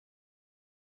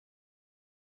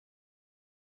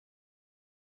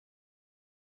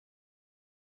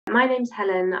My name's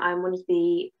Helen. I'm one of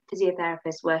the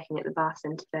physiotherapists working at the Bar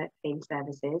Centre for Pain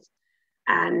Services,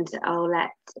 and I'll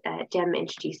let Gemma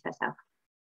introduce herself.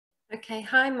 Okay,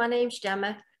 hi, my name's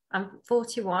Gemma. I'm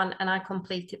 41 and I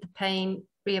completed the pain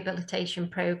rehabilitation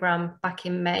programme back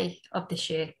in May of this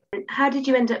year. How did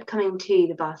you end up coming to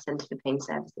the Bar Centre for Pain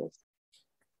Services?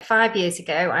 5 years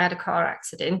ago, I had a car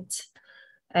accident,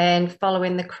 and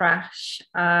following the crash,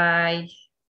 I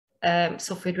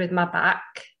suffered with my back,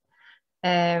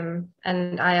 and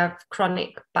I have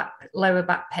chronic lower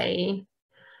back pain,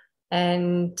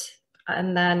 and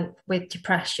then with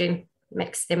depression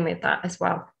mixed in with that as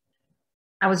well.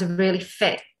 I was a really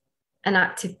fit and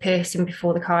active person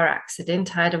before the car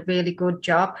accident. I had a really good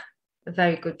job, a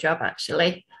very good job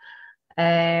actually.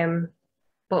 But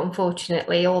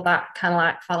unfortunately, all that kind of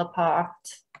like fell apart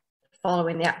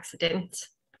following the accident.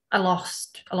 I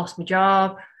lost my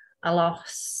job. I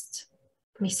lost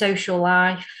my social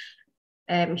life,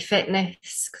 my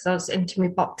fitness, because I was into my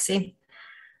boxing.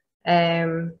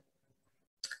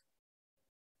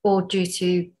 All due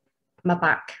to my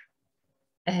back,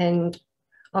 and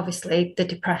obviously the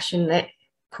depression that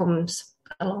comes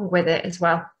along with it as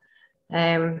well.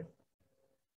 So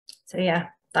yeah,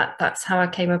 that's how I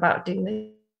came about doing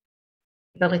the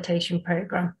rehabilitation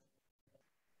program.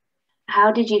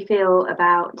 How did you feel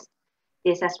about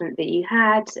the assessment that you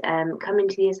had, coming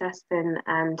to the assessment,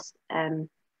 and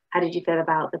how did you feel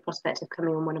about the prospect of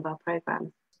coming on one of our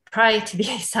programs? Prior to the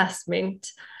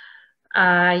assessment,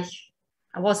 I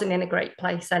wasn't in a great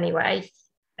place anyway.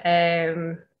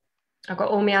 I got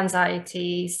all my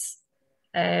anxieties.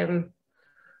 I'm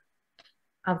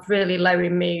really low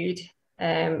in mood.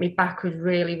 My back was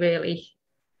really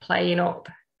playing up.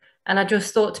 And I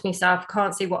just thought to myself,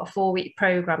 can't see what a 4-week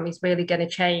program is really going to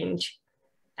change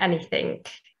anything.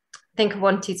 I think I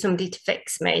wanted somebody to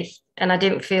fix me, and I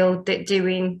didn't feel that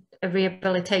doing a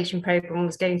rehabilitation program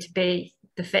was going to be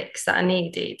the fix that I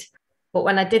needed. But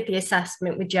when I did the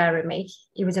assessment with Jeremy,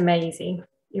 he was amazing.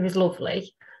 He was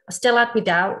lovely. I still had my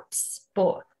doubts,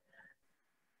 but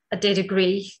I did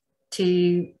agree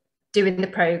to doing the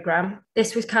program.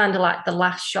 This was kind of like the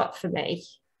last shot for me,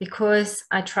 because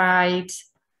I tried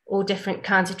all different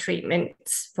kinds of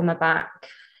treatments for my back,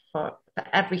 for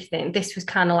everything. This was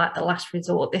kind of like the last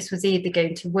resort. This was either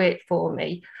going to work for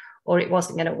me or it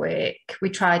wasn't going to work. We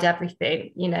tried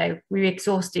everything, we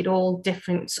exhausted all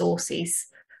different sources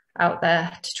out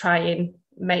there to try and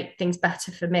make things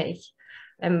better for me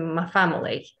and my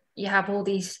family. You have all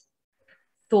these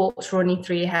thoughts running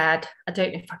through your head. I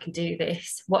don't know if I can do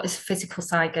this. What is the physical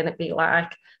side going to be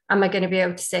like? Am I going to be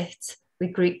able to sit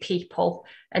with group people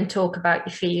and talk about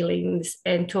your feelings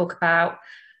and talk about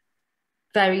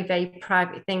very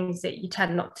private things that you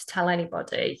tend not to tell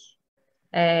anybody?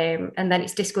 And then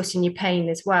it's discussing your pain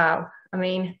as well. I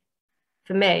mean,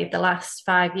 for me, the last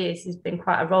 5 years has been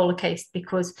quite a roller coaster,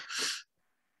 because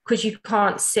you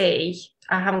can't see,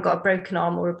 I haven't got a broken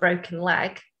arm or a broken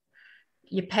leg.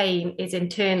 Your pain is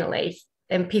internally,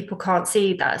 and people can't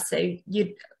see that. So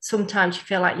sometimes you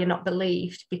feel like you're not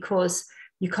believed because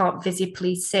you can't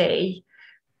visibly see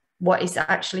what is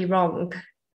actually wrong.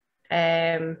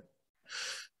 So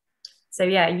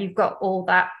yeah, you've got all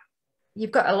that.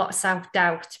 You've got a lot of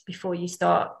self-doubt before you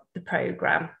start the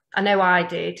program. I know I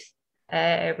did.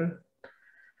 Yeah.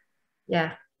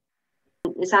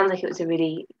 It sounds like it was a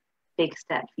really big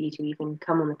step for you to even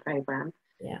come on the program.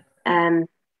 Yeah.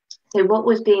 So what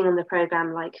was being on the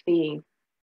program like for you?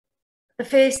 The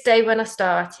first day when I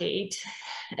started,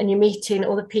 and you're meeting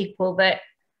all the people that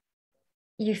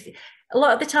a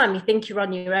lot of the time you think you're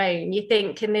on your own. You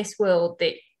think in this world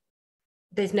that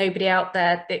there's nobody out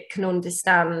there that can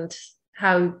understand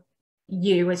how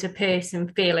you as a person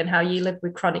feel and how you live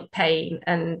with chronic pain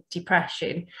and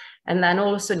depression. And then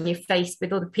all of a sudden you're faced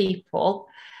with other people.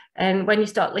 And when you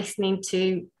start listening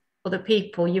to other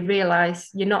people, you realize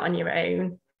you're not on your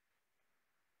own.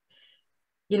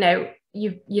 You're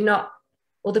not,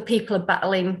 other people are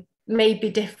battling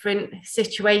maybe different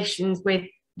situations with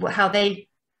how they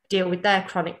deal with their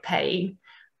chronic pain.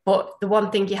 But the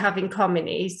one thing you have in common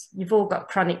is you've all got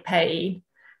chronic pain,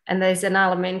 and there's an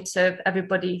element of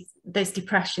everybody, there's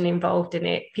depression involved in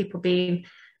it, people being,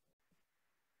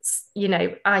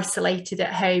 isolated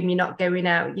at home, you're not going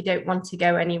out, you don't want to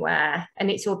go anywhere,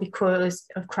 and it's all because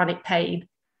of chronic pain.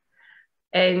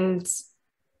 And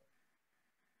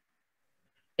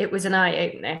it was an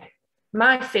eye-opener.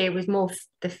 My fear was more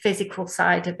the physical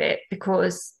side of it,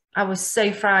 because I was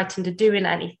so frightened of doing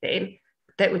anything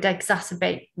that would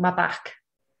exacerbate my back.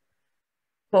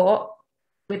 But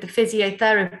with the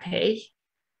physiotherapy,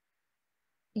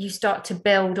 you start to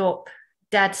build up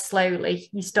dead slowly.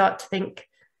 You start to think,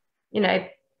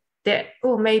 that,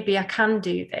 oh, maybe I can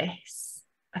do this.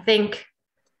 I think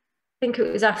it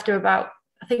was after about,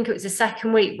 I think it was the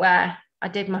second week where I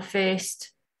did my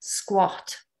first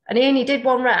squat. And I only did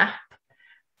one rep,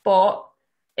 but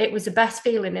it was the best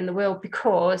feeling in the world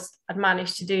because I'd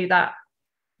managed to do that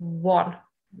one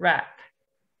rep.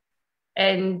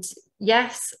 And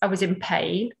yes, I was in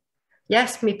pain.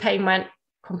 Yes, my pain went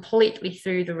completely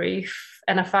through the roof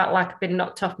and I felt like I'd been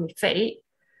knocked off my feet.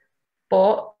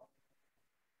 But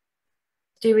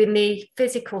doing the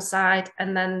physical side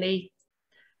and then the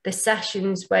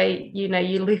sessions where, you know,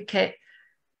 you look at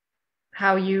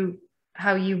how you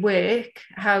work,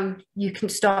 how you can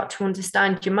start to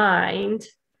understand your mind,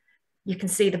 you can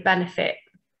see the benefit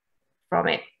from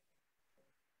it.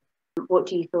 What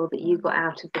do you feel that you got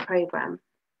out of the program?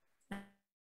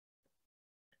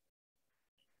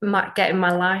 Getting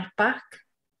my life back,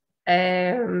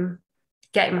 getting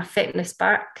my fitness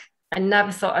back. I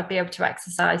never thought I'd be able to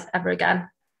exercise ever again.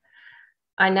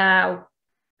 I now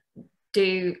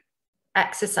do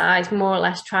exercise more or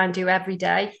less, try and do every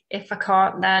day. If I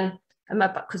can't, then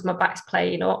because my back's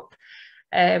playing up,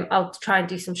 I'll try and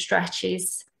do some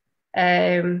stretches.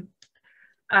 I'm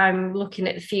looking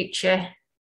at the future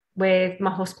with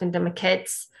my husband and my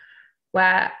kids,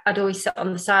 where I'd always sit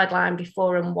on the sideline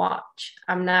before and watch.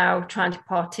 I'm now trying to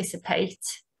participate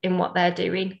in what they're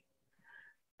doing.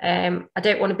 I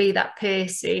don't want to be that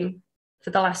person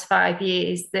for the last 5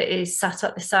 years that is sat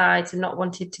at the sides and not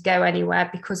wanted to go anywhere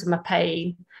because of my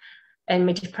pain and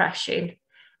my depression.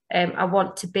 I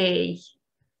want to be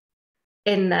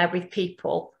in there with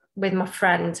people, with my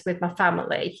friends, with my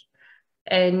family.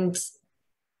 And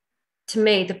to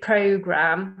me, the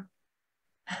program,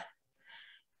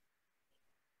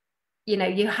 you know,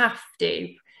 you have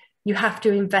to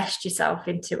invest yourself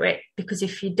into it, because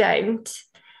if you don't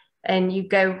and you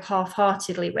go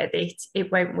half-heartedly with it,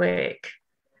 it won't work.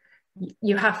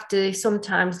 You have to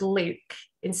sometimes look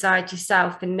inside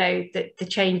yourself and know that the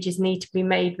changes need to be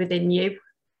made within you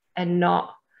and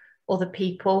not other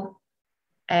people.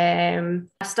 I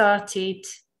started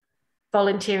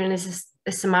volunteering as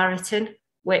a Samaritan,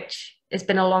 which has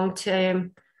been a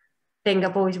long-term thing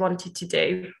I've always wanted to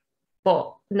do,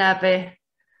 but never.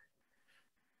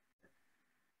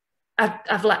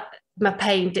 I've let my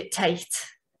pain dictate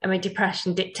and my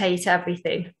depression dictate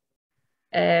everything.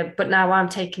 But now I'm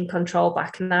taking control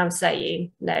back and I'm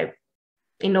saying, no,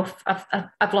 enough.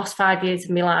 I've lost 5 years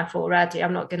of my life already.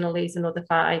 I'm not going to lose another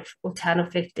 5 or 10 or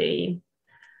 15.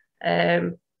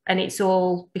 And it's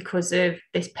all because of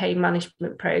this pain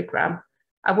management program.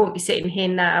 I won't be sitting here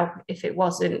now if it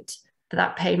wasn't for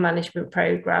that pain management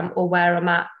program, or where I'm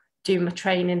at doing my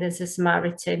training as a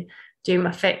Samaritan, doing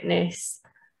my fitness,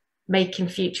 making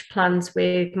future plans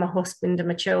with my husband and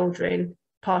my children,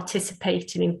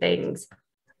 participating in things.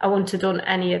 I wouldn't have done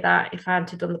any of that if I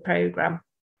hadn't done the program.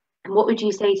 And what would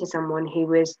you say to someone who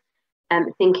was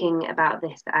thinking about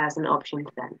this as an option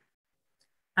for them?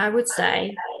 I would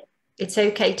say it's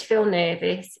okay to feel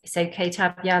nervous. It's okay to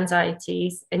have your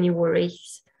anxieties and your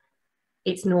worries.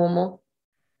 It's normal.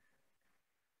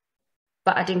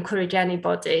 But I'd encourage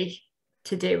anybody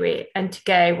to do it and to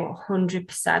go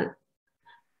 100%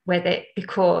 with it,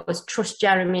 because trust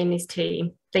Jeremy and his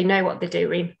team. They know what they're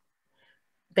doing.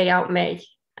 They help me.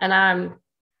 And I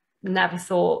never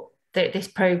thought that this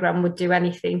program would do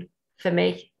anything for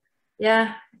me.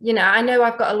 Yeah, you know, I know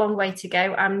I've got a long way to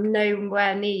go. I'm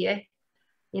nowhere near,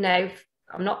 you know,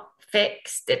 I'm not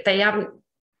fixed. They haven't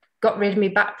got rid of me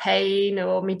back pain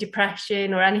or me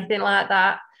depression or anything like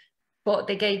that. But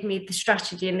they gave me the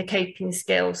strategy and the coping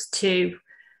skills to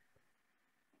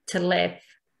live.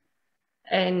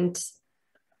 And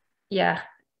yeah,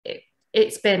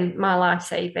 it's been my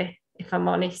lifesaver, if I'm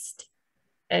honest.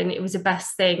 And it was the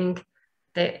best thing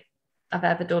that I've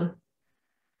ever done.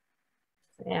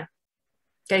 So, yeah,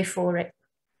 go for it.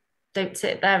 Don't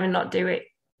sit there and not do it.